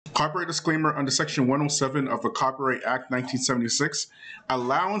Copyright disclaimer under Section 107 of the Copyright Act 1976.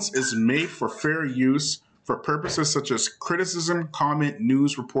 Allowance is made for fair use for purposes such as criticism, comment,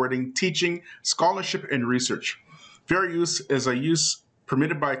 news, reporting, teaching, scholarship, and research. Fair use is a use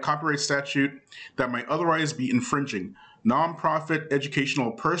permitted by copyright statute that might otherwise be infringing. Nonprofit,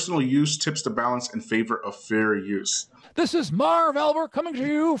 educational, personal use tips the balance in favor of fair use. This is Marv Albert coming to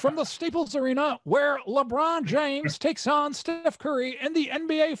you from the Staples Arena, where LeBron James takes on Steph Curry in the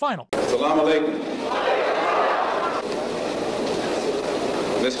NBA Final. Assalamu alaikum.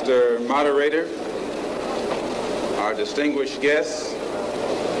 Mr. Moderator, our distinguished guests,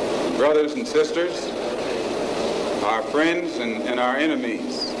 brothers and sisters, our friends and our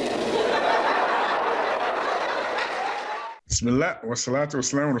enemies. Bismillah, wa salatu wa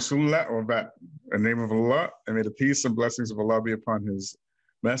salam wa rasulullah wa ba'd. In the name of Allah, and may the peace and blessings of Allah be upon his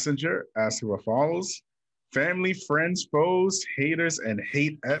messenger, as he follows. Family, friends, foes, haters, and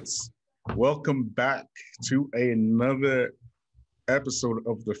hateettes, welcome back to another episode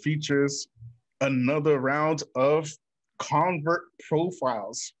of The Features, another round of convert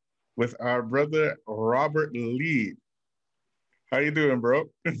profiles with our brother Robert Lee. How you doing, bro?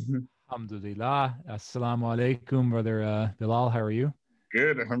 Alhamdulillah. Assalamu alaikum, brother Bilal. How are you?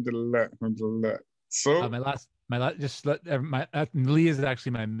 Good, alhamdulillah, alhamdulillah. So Lee is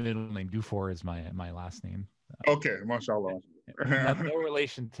actually my middle name. Dufour is my last name. Okay, mashallah. No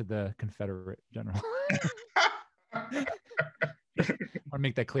relation to the Confederate general. Want to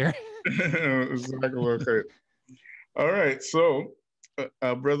make that clear? Okay. All right, so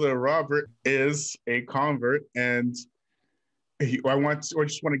brother Robert is a convert, and I just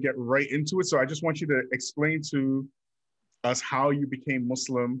want to get right into it. So I just want you to explain to us how you became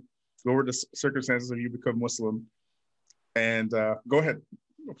Muslim, go over the circumstances of you become Muslim, and go ahead.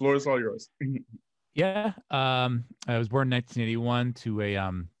 The floor is all yours. Yeah, I was born in 1981 to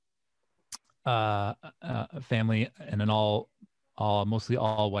a family in an mostly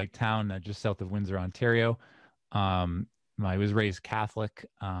all white town just south of Windsor, Ontario. I was raised Catholic.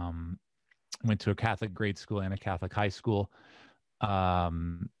 Went to a Catholic grade school and a Catholic high school.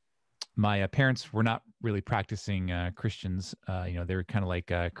 My parents were not really practicing Christians. They were kind of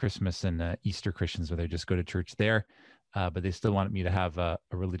like Christmas and Easter Christians, where they just go to church there. But they still wanted me to have a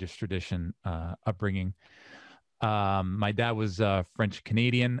religious tradition upbringing. My dad was French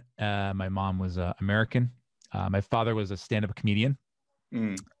Canadian. My mom was American. My father was a stand-up comedian.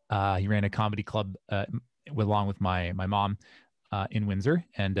 He ran a comedy club along with my mom in Windsor,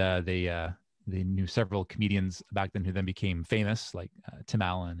 and they knew several comedians back then who then became famous, like Tim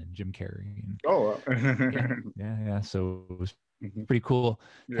Allen and Jim Carrey. And, yeah. So it was pretty cool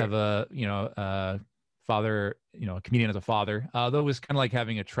to have a father, a comedian as a father. Though it was kind of like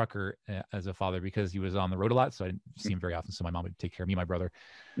having a trucker as a father, because he was on the road a lot, so I didn't see him very often. So my mom would take care of me, my brother.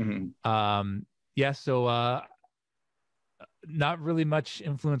 So not really much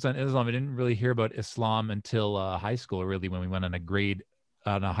influence on Islam. I didn't really hear about Islam until high school, really, when we went on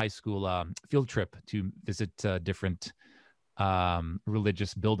a high school field trip to visit different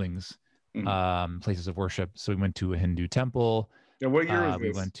religious buildings, places of worship. So we went to a Hindu temple. And what year was this?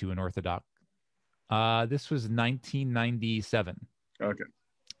 We went to an Orthodox. This was 1997. Okay.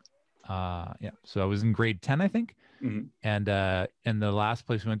 So I was in grade 10, I think. And the last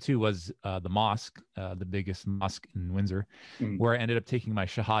place we went to was the mosque, the biggest mosque in Windsor, where I ended up taking my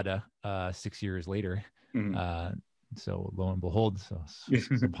Shahada 6 years later. So lo and behold,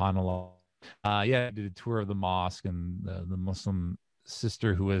 subhanallah. I did a tour of the mosque, and the Muslim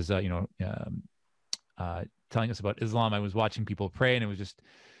sister who was, telling us about Islam. I was watching people pray, and it was just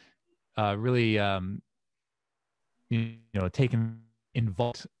really, taken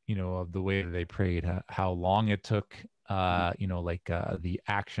involved, of the way that they prayed, how long it took, the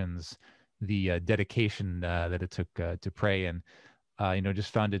actions, the dedication that it took to pray, and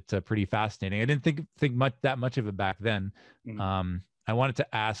just found it pretty fascinating. I didn't think that much of it back then. I wanted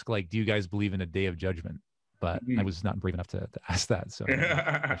to ask, do you guys believe in a day of judgment? But I was not brave enough to ask that. So,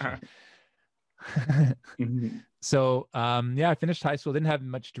 So, I finished high school. Didn't have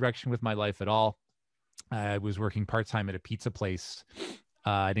much direction with my life at all. I was working part-time at a pizza place.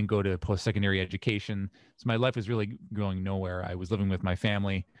 I didn't go to post-secondary education. So my life was really going nowhere. I was living with my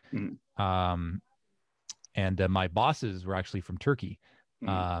family. And my bosses were actually from Turkey,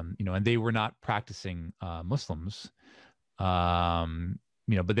 and they were not practicing Muslims, but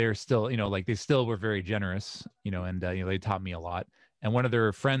they're still, they still were very generous, and they taught me a lot. And one of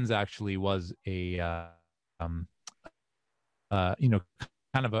their friends actually was a, kind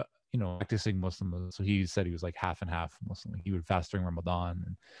of a, practicing Muslim. So he said he was like half and half Muslim. He would fast during Ramadan,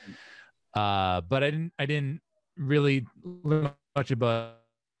 and, but I didn't really learn much about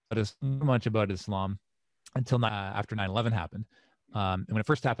much about Islam until after 9/11 happened. And when it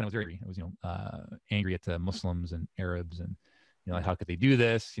first happened, I was very angry. I was, angry at the Muslims and Arabs, and like, how could they do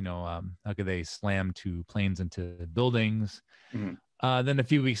this? How could they slam two planes into buildings? Mm-hmm. Then a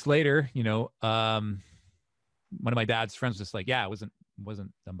few weeks later, one of my dad's friends was just like, yeah, it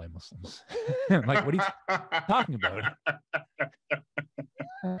wasn't done by Muslims. I'm like, what are you talking about?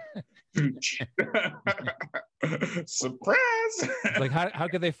 Surprise! Like, how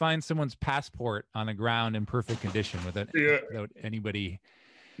could they find someone's passport on the ground in perfect condition without anybody?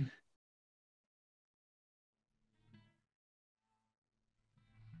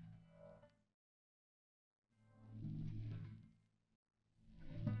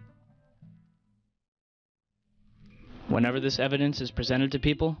 Whenever this evidence is presented to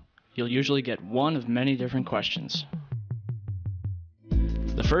people, you'll usually get one of many different questions.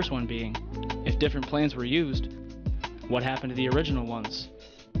 The first one being, if different planes were used, what happened to the original ones?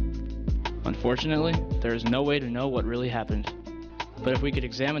 Unfortunately, there is no way to know what really happened. But if we could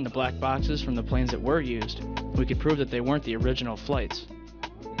examine the black boxes from the planes that were used, we could prove that they weren't the original flights.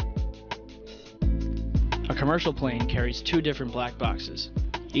 A commercial plane carries two different black boxes.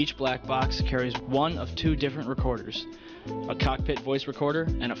 Each black box carries one of two different recorders, a cockpit voice recorder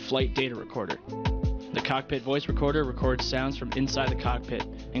and a flight data recorder. The cockpit voice recorder records sounds from inside the cockpit,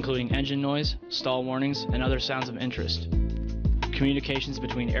 including engine noise, stall warnings, and other sounds of interest. Communications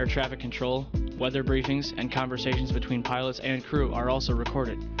between air traffic control, weather briefings, and conversations between pilots and crew are also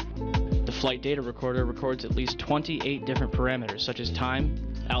recorded. The flight data recorder records at least 28 different parameters such as time,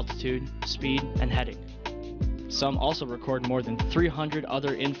 altitude, speed, and heading. Some also record more than 300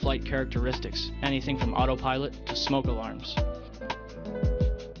 other in-flight characteristics, anything from autopilot to smoke alarms.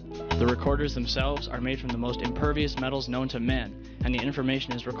 The recorders themselves are made from the most impervious metals known to man, and the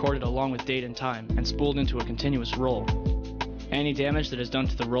information is recorded along with date and time and spooled into a continuous roll. Any damage that is done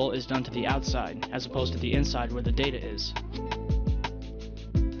to the roll is done to the outside, as opposed to the inside where the data is.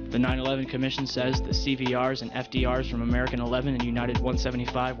 The 9/11 Commission says the CVRs and FDRs from American 11 and United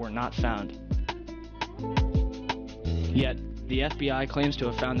 175 were not found. Yet, the FBI claims to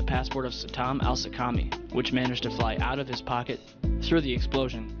have found the passport of Saddam al-Sakami, which managed to fly out of his pocket, through the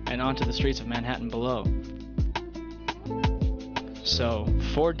explosion, and onto the streets of Manhattan below. So,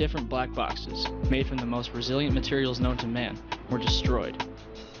 4 different black boxes, made from the most resilient materials known to man, were destroyed.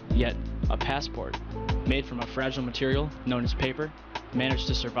 Yet, a passport, made from a fragile material known as paper, managed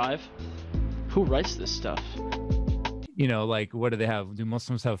to survive? Who writes this stuff? Like, what do they have? Do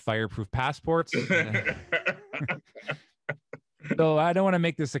Muslims have fireproof passports? So I don't want to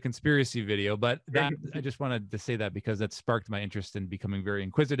make this a conspiracy video, but I just wanted to say that because that sparked my interest in becoming very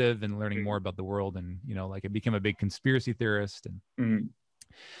inquisitive and learning more about the world. And, like, I became a big conspiracy theorist and,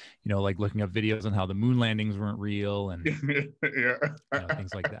 like looking up videos on how the moon landings weren't real and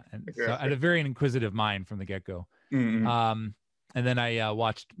things like that. And so I had a very inquisitive mind from the get-go. And then I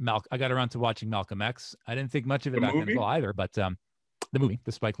I got around to watching Malcolm X. I didn't think much of it back then as well either, but the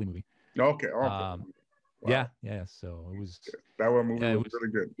Spike Lee movie. Okay. Wow. Yeah. So it was that one movie was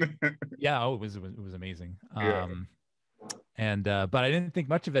really good. Yeah, it was amazing. But I didn't think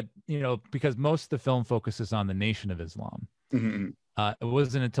much of it, because most of the film focuses on the Nation of Islam. Mm-hmm. It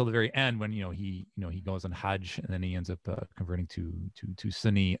wasn't until the very end when he goes on Hajj and then he ends up converting to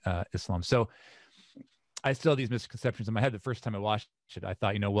Sunni Islam. So I still have these misconceptions in my head. The first time I watched it, I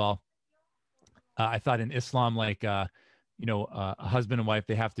thought, I thought in Islam, like a husband and wife,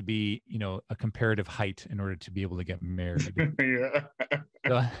 they have to be, a comparative height in order to be able to get married. Yeah.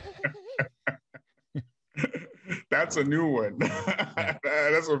 So, that's a new one. Yeah.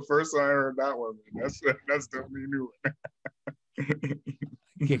 That's the first time I heard that one. That's definitely a new one.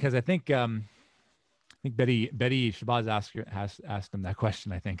 Because I think Betty Shabazz asked him that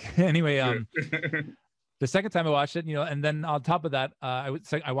question, I think. Anyway, the second time I watched it, and then on top of that,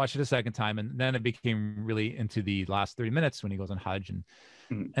 I watched it a second time, and then it became really into the last 30 minutes when he goes on Hajj,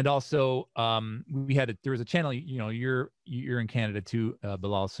 and also there was a channel, you're in Canada too,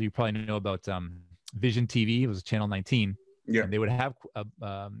 Bilal, so you probably know about Vision TV. It was Channel 19. Yeah, and they would have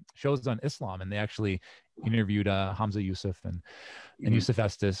shows on Islam, and they actually interviewed Hamza Yusuf and Yusuf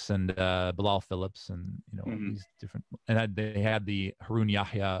Estes and Bilal Phillips and these different, and they had the Harun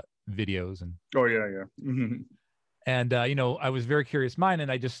Yahya videos and and I was very curious mind,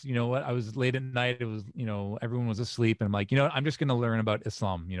 and I just I was late at night, it was everyone was asleep, and I'm like, I'm just going to learn about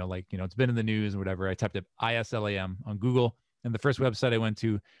Islam, it's been in the news or whatever. I typed up ISLAM on Google, and the first website I went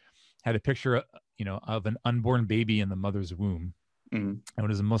to had a picture of an unborn baby in the mother's womb, and it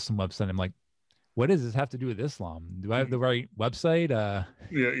was a Muslim website. I'm like, what does this have to do with Islam? Do I have the right website?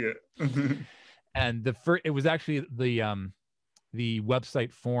 And it was actually the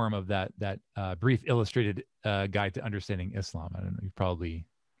website form of that brief illustrated guide to understanding Islam. I don't know, you've probably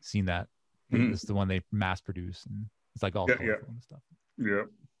seen that. It's the one they mass produce, and it's like all colorful and stuff. Yeah.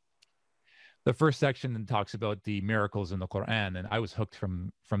 The first section talks about the miracles in the Quran, and I was hooked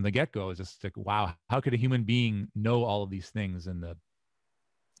from the get-go. It's just like, wow, how could a human being know all of these things in the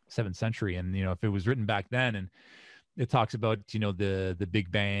 7th century? And if it was written back then, and it talks about the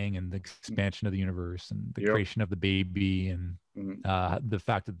Big Bang and the expansion of the universe and the creation of the baby, and the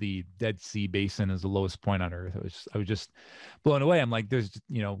fact that the Dead Sea Basin is the lowest point on Earth. I was just blown away. I'm like, there's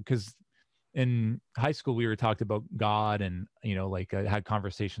because in high school we were talked about God, and I had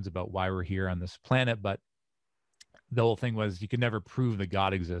conversations about why we're here on this planet, but the whole thing was you could never prove that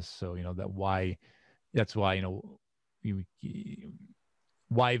God exists. So that's why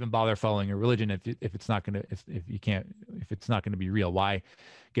why even bother following a religion if it's not gonna if it's not gonna be real? Why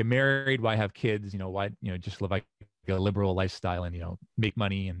get married? Why have kids? Why just live like a liberal lifestyle and make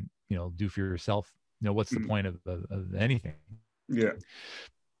money and do for yourself? What's the point of anything? Yeah.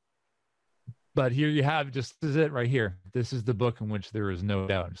 But here you have, just this is it right here. This is the book in which there is no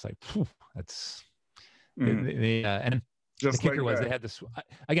doubt. It's like, phew, that's and just the kicker was they had this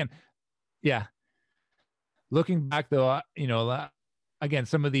again. Yeah. Looking back though, again,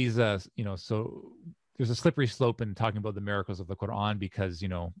 some of these, so there's a slippery slope in talking about the miracles of the Quran because,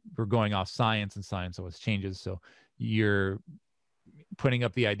 we're going off science, and science always changes. So you're putting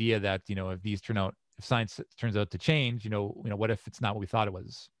up the idea that, if science turns out to change, what if it's not what we thought it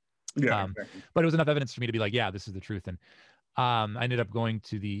was? Yeah. But it was enough evidence for me to be like, yeah, this is the truth. And I ended up going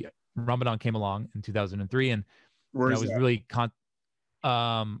to Ramadan came along in 2003, and I was really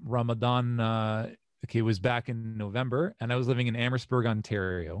Ramadan. It was back in November, and I was living in Amherstburg,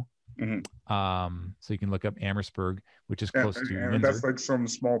 Ontario. So you can look up Amherstburg, which is close to Windsor. That's like some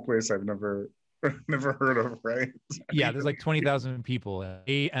small place I've never heard of, right? Yeah, there's like 20,000 people.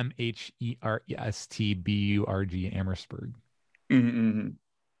 Amherstburg, Amherstburg.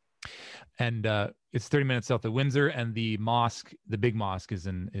 And it's 30 minutes south of Windsor, and the big mosque is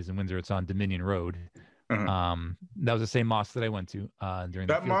in Windsor. It's on Dominion Road. That was the same mosque that I went to during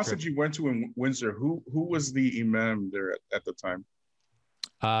that mosque that you went to in Windsor. Who was the imam there at the time?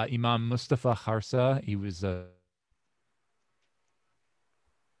 Imam Mustafa Kharsa. He was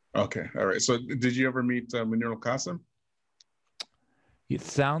okay, all right. So did you ever meet Munir al-Qasim? It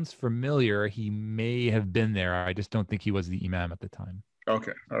sounds familiar. He may have been there. I just don't think he was the imam at the time.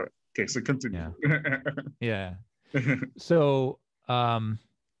 Okay, all right. Okay, so continue. Yeah. So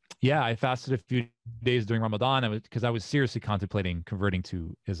I fasted a few days during Ramadan because I was seriously contemplating converting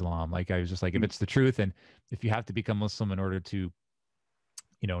to Islam. Like I was just like, if it's the truth, and if you have to become Muslim in order to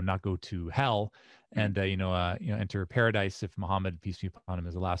not go to hell and enter paradise, if Muhammad, peace be upon him,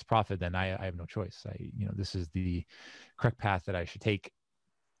 is the last prophet, then I have no choice. This is the correct path that I should take.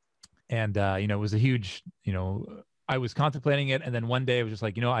 And it was a huge, I was contemplating it, and then one day I was just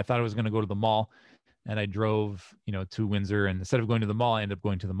like, I thought I was going to go to the mall, and I drove to Windsor, and instead of going to the mall, I ended up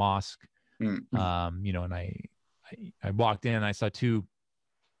going to the mosque. And I walked in, and I saw two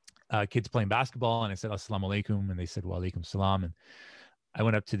kids playing basketball, and I said assalamu alaikum, and they said wa alaikum salam, and I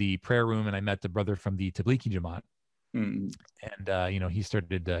went up to the prayer room, and I met the brother from the Tablighi Jamaat. And he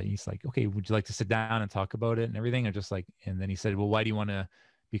started he's like, okay, would you like to sit down and talk about it and everything? And then he said, well, why do you want to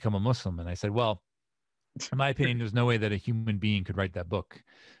become a Muslim? And I said, well, in my opinion, there's no way that a human being could write that book.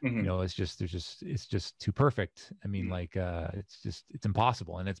 It's just too perfect. I mean, it's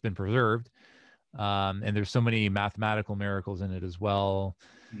impossible, and it's been preserved. And there's so many mathematical miracles in it as well.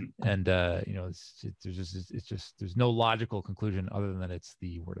 And there's no logical conclusion other than that it's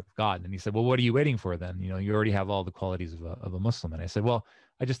the word of God. And he said, well, what are you waiting for then? You already have all the qualities of a Muslim. And I said, well,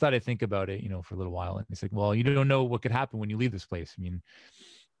 I just thought I'd think about it, for a little while. And he's like, well, you don't know what could happen when you leave this place. I mean,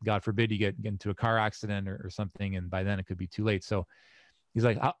 God forbid you get into a car accident or something, and by then it could be too late. So he's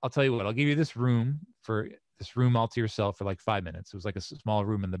like, I'll tell you what, I'll give you this room all to yourself for like 5 minutes. It was like a small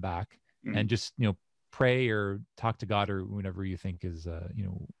room in the back, and just, pray or talk to God or whatever you think is,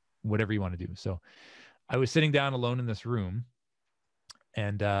 whatever you want to do. So I was sitting down alone in this room,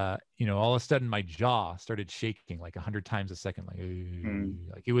 and, all of a sudden my jaw started shaking like 100 times a second. Like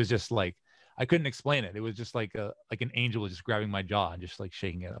it was just like, I couldn't explain it. It was just like an angel was just grabbing my jaw and just like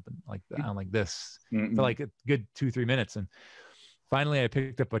shaking it up and like down like this for like a good 2-3 minutes. And finally I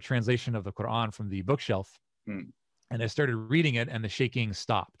picked up a translation of the Quran from the bookshelf, and I started reading it, and the shaking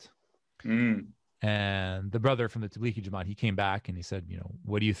stopped. And the brother from the Tablighi Jamaat, he came back and he said,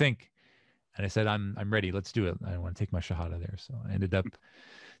 what do you think? And I said, I'm ready. Let's do it. I want to take my shahada there. So I ended up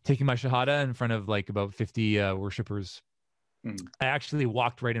taking my shahada in front of like about 50 worshipers. I actually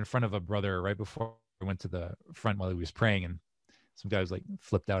walked right in front of a brother right before I went to the front while he was praying, and some guy was like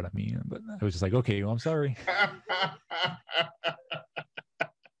flipped out at me, but I was just like, okay, well, I'm sorry.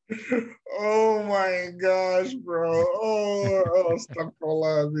 Oh my gosh, bro. Oh,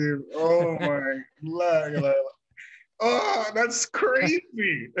 astaghfirullah, dude. Oh my God. Oh, that's crazy.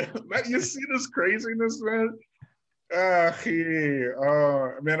 You see this craziness, man?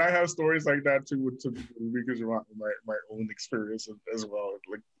 Man, I have stories like that too because of my own experience as well.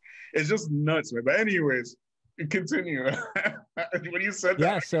 Like, it's just nuts, man. But anyways, continue. When you said that,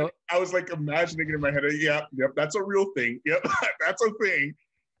 Yeah, so I was like imagining it in my head. Yep, that's a real thing. Yep, that's a thing.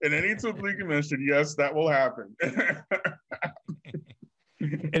 And any Tablighi mentioned, yes, that will happen.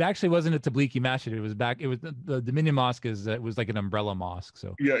 it actually wasn't a Tablighi masjid. It was the Dominion Mosque it was like an umbrella mosque.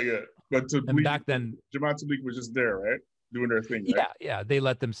 So yeah. But and back then, Jamaat Tablighi was just there, right? Doing their thing, right? Yeah. They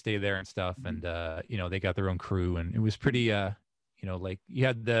let them stay there and stuff. And, they got their own crew, and it was pretty, like you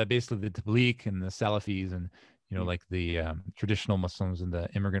had basically the Tabligh and the Salafis and, like the traditional Muslims and the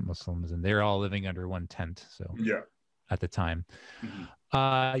immigrant Muslims, and they're all living under one tent. So yeah, at the time, so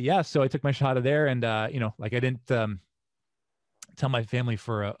I took my shahada there, and, like I didn't tell my family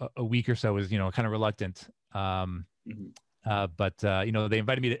for a week or so. I was, kind of reluctant. But they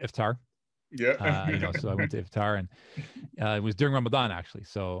invited me to iftar. Yeah. So I went to iftar, and it was during Ramadan actually.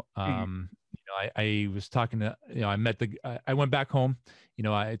 So, I was talking to, I met I went back home,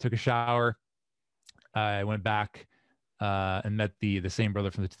 I took a shower. I went back and met the same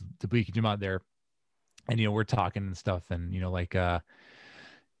brother from the Tablighi Jamaat there. And, we're talking and stuff. And, I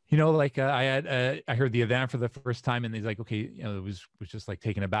heard the adhan for the first time, and he's like, okay, it was just like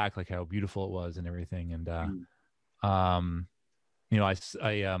taken aback, like how beautiful it was and everything. And, I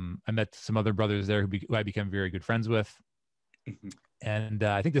met some other brothers there who I became very good friends with. And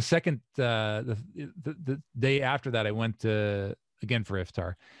I think the day after that, I went again for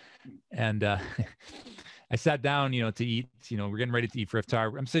iftar, and I sat down, to eat. We're getting ready to eat for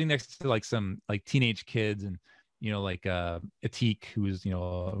iftar. I'm sitting next to like some like teenage kids, and Atik, who was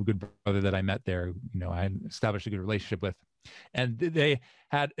a good brother that I met there. I had established a good relationship with, and they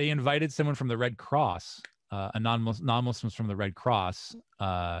invited someone from the Red Cross. A non-Muslims from the Red Cross,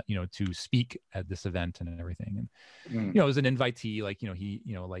 to speak at this event and everything. And, it was an invitee, like,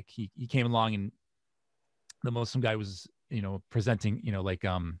 he came along, and the Muslim guy was, presenting,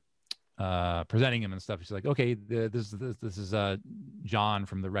 presenting him and stuff. He's like, okay, this is John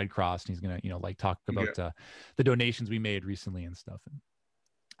from the Red Cross. And he's going to, like talk about the donations we made recently and stuff. And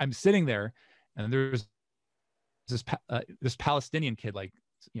I'm sitting there, and there's this Palestinian kid, like,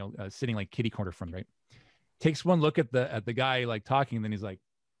 sitting like kitty corner from me, right? Takes one look at the guy like talking, and then he's like,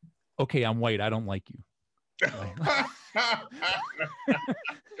 okay, I'm white, I don't like you.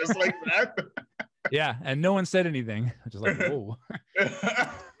 Just like that. Yeah, and no one said anything. Just like, whoa.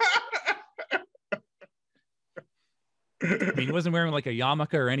 I mean, he wasn't wearing like a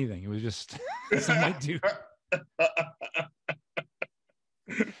yarmulke or anything. It was just some white dude.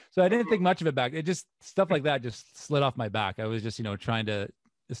 So I didn't think much of it back. It just, stuff like that just slid off my back. I was just, trying to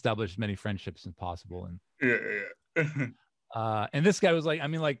establish as many friendships as possible. And and this guy was like, I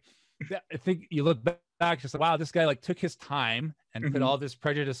mean, like, I think you look back, just like, wow, this guy like took his time and put all of his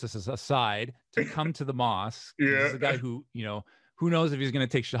prejudices aside to come to the mosque. This is a guy who, who knows if he's going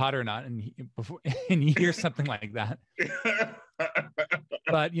to take shahada or not, and and you hear something like that.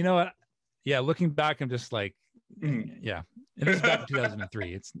 But you know what? Yeah, looking back, I'm just like, yeah, it was back in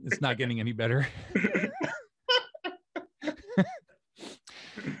 2003. It's not getting any better.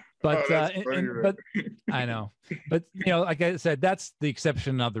 But but I know, but like I said, that's the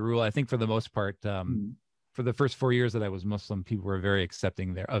exception, not the rule. I think for the most part, for the first 4 years that I was Muslim, people were very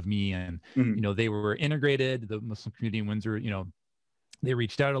accepting of me, and they were integrated. The Muslim community in Windsor, they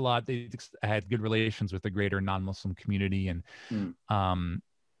reached out a lot. I had good relations with the greater non-Muslim community, and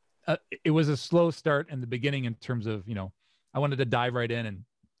it was a slow start in the beginning in terms of I wanted to dive right in and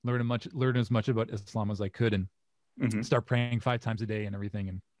learn as much about Islam as I could, and start praying 5 times a day and everything.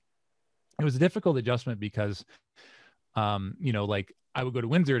 And it was a difficult adjustment because, like I would go to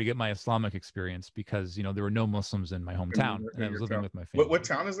Windsor to get my Islamic experience because, there were no Muslims in my hometown, and I was living with my family. What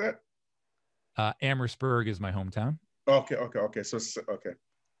town is that? Amherstburg is my hometown. Okay. So, okay.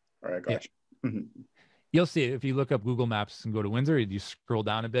 All right. Gotcha. Yeah. You'll see it if you look up Google Maps and go to Windsor. You scroll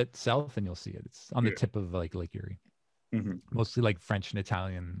down a bit south, and you'll see it. It's on the tip of like Lake Erie. Mostly like French and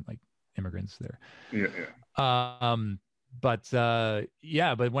Italian like immigrants there. But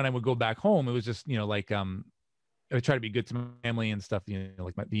when I would go back home, it was just like I would try to be good to my family and stuff.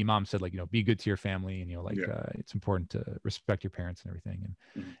 Like the imam said, like be good to your family, and it's important to respect your parents and everything.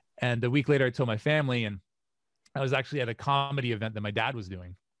 And a week later, I told my family, and I was actually at a comedy event that my dad was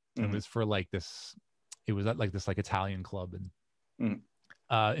doing. It was for like this. It was at like this like Italian club, and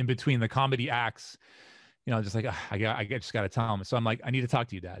in between the comedy acts, you know, just like, I just got to tell him. So I'm like, I need to talk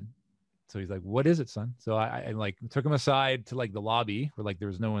to you, Dad. So he's like, what is it, son? So I like took him aside to like the lobby where like there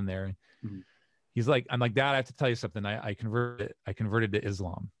was no one there. He's like, I'm like, Dad, I have to tell you something. I converted to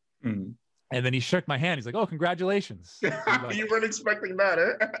Islam. And then he shook my hand. He's like, oh, congratulations. Like, you weren't expecting that,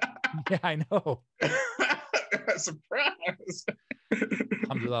 eh? Yeah, I know. Surprise.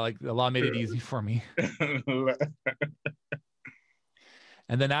 Alhamdulillah, like Allah made it easy for me.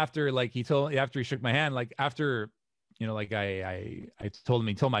 And then after he shook my hand, like after, you know, like I told him,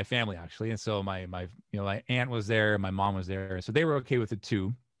 he told my family actually. And so my aunt was there, my mom was there. So they were okay with it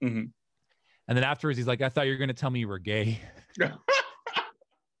too. And then afterwards, he's like, I thought you were going to tell me you were gay.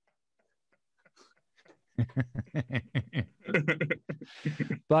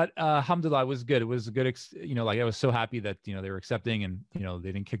 But alhamdulillah, it was good. It was a good, you know, like I was so happy that, you know, they were accepting, and, you know,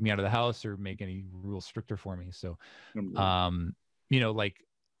 they didn't kick me out of the house or make any rules stricter for me. So, you know, like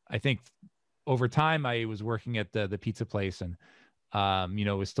I think over time I was working at the pizza place, and, you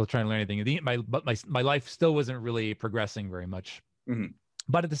know, was still trying to learn anything. But my life still wasn't really progressing very much.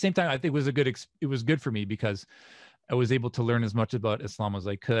 But at the same time, I think it was good for me because I was able to learn as much about Islam as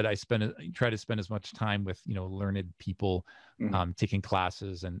I could. I try to spend as much time with, you know, learned people, taking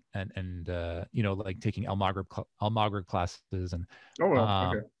classes and you know, like taking Al-Maghrib classes, and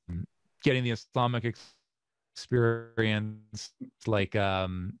getting the Islamic experience, like,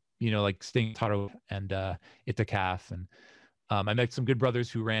 you know, like staying Taro and Itikaf. And I met some good brothers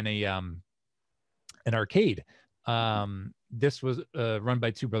who ran an arcade. This was run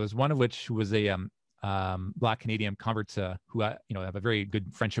by two brothers, one of which who was a Black Canadian convert who I, you know, have a very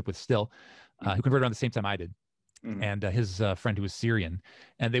good friendship with still, who converted around the same time I did, and his friend who was Syrian,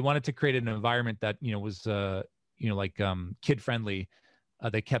 and they wanted to create an environment that, you know, was you know, like kid friendly.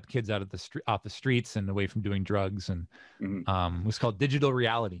 They kept kids out of off the streets and away from doing drugs, and it was called Digital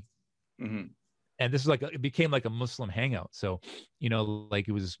Reality. And this is like it became like a Muslim hangout. So, you know, like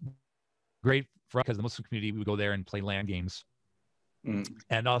it was great for us because the Muslim community, we would go there and play LAN games.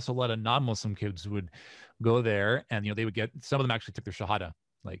 And also a lot of non-Muslim kids would go there, and, you know, they would some of them actually took their shahada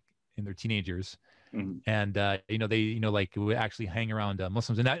like in their teenagers. And you know, they, you know, like would actually hang around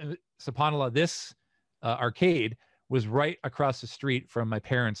Muslims. And that, subhanAllah, this arcade was right across the street from my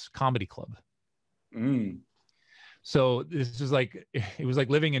parents' comedy club. So this was like, it was like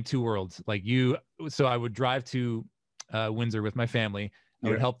living in two worlds. Like so I would drive to Windsor with my family. I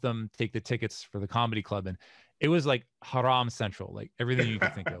would help them take the tickets for the comedy club, and it was like haram central, like everything you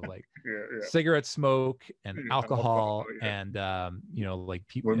could think of, like cigarette smoke and alcohol, and you know, like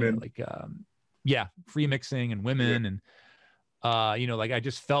people, like free mixing and women, and you know, like I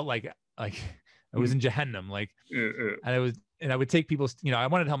just felt like I was in Jahannam, like, and I would take people, you know, I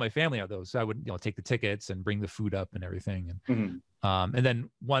wanted to help my family out though, so I would, you know, take the tickets and bring the food up and everything, and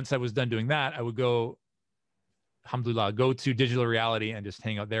then once I was done doing that, I would go, alhamdulillah, go to Digital Reality and just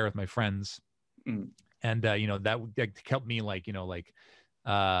hang out there with my friends. And you know, that helped me, like, you know, like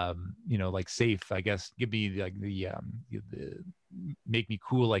you know, like safe, I guess, give me like the make me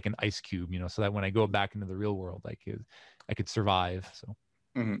cool like an ice cube, you know, so that when I go back into the real world, I could survive. So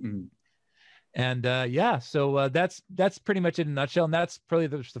and so that's pretty much it in a nutshell, and that's probably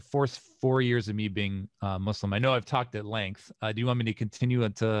the first 4 years of me being Muslim. I know I've talked at length. Do you want me to continue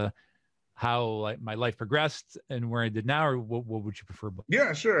into how my life progressed and where I did now, or what would you prefer?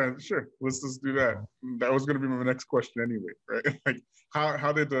 Yeah, sure. Let's just do that. That was going to be my next question anyway, right? Like,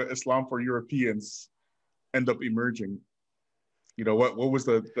 how did the Islam for Europeans end up emerging? You know, what was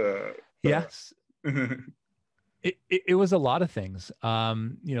the Yes. It was a lot of things.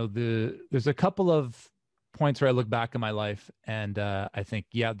 You know, there's a couple of points where I look back in my life, and I think,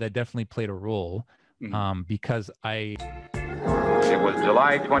 yeah, that definitely played a role, because It was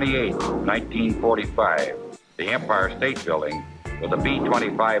July 28, 1945. The Empire State Building, with a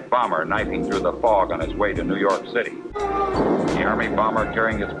B-25 bomber knifing through the fog on its way to New York City. The Army bomber,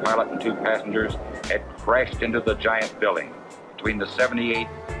 carrying its pilot and two passengers, had crashed into the giant building between the 78th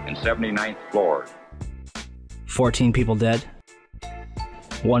and 79th floors. 14 people dead,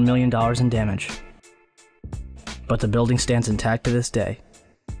 $1 million in damage. But the building stands intact to this day.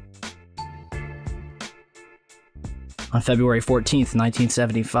 On February 14th,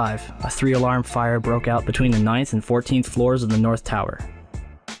 1975, a 3-alarm fire broke out between the 9th and 14th floors of the North Tower.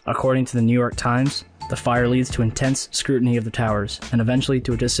 According to the New York Times, the fire leads to intense scrutiny of the towers and eventually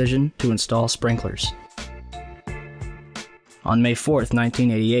to a decision to install sprinklers. On May 4th,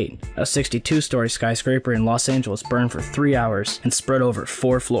 1988, a 62-story skyscraper in Los Angeles burned for 3 hours and spread over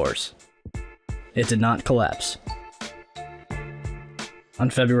 4 floors. It did not collapse. On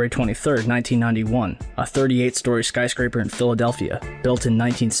February 23, 1991, a 38-story skyscraper in Philadelphia, built in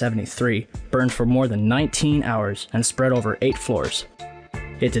 1973, burned for more than 19 hours and spread over 8 floors.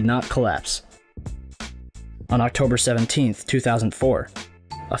 It did not collapse. On October 17, 2004,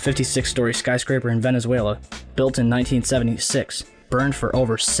 a 56-story skyscraper in Venezuela, built in 1976, burned for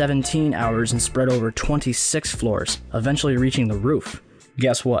over 17 hours and spread over 26 floors, eventually reaching the roof.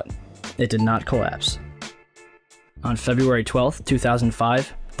 Guess what? It did not collapse. On February 12,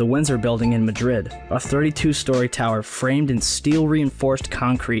 2005, the Windsor Building in Madrid, a 32-story tower framed in steel-reinforced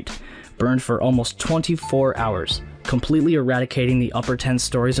concrete, burned for almost 24 hours, completely eradicating the upper 10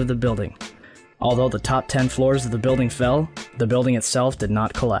 stories of the building. Although the top 10 floors of the building fell, the building itself did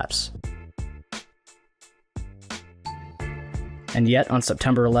not collapse. And yet, on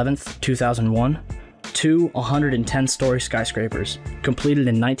September 11, 2001, two 110-story skyscrapers, completed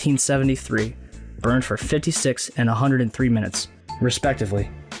in 1973, burned for 56 and 103 minutes, respectively,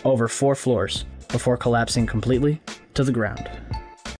 over 4 floors, before collapsing completely to the ground.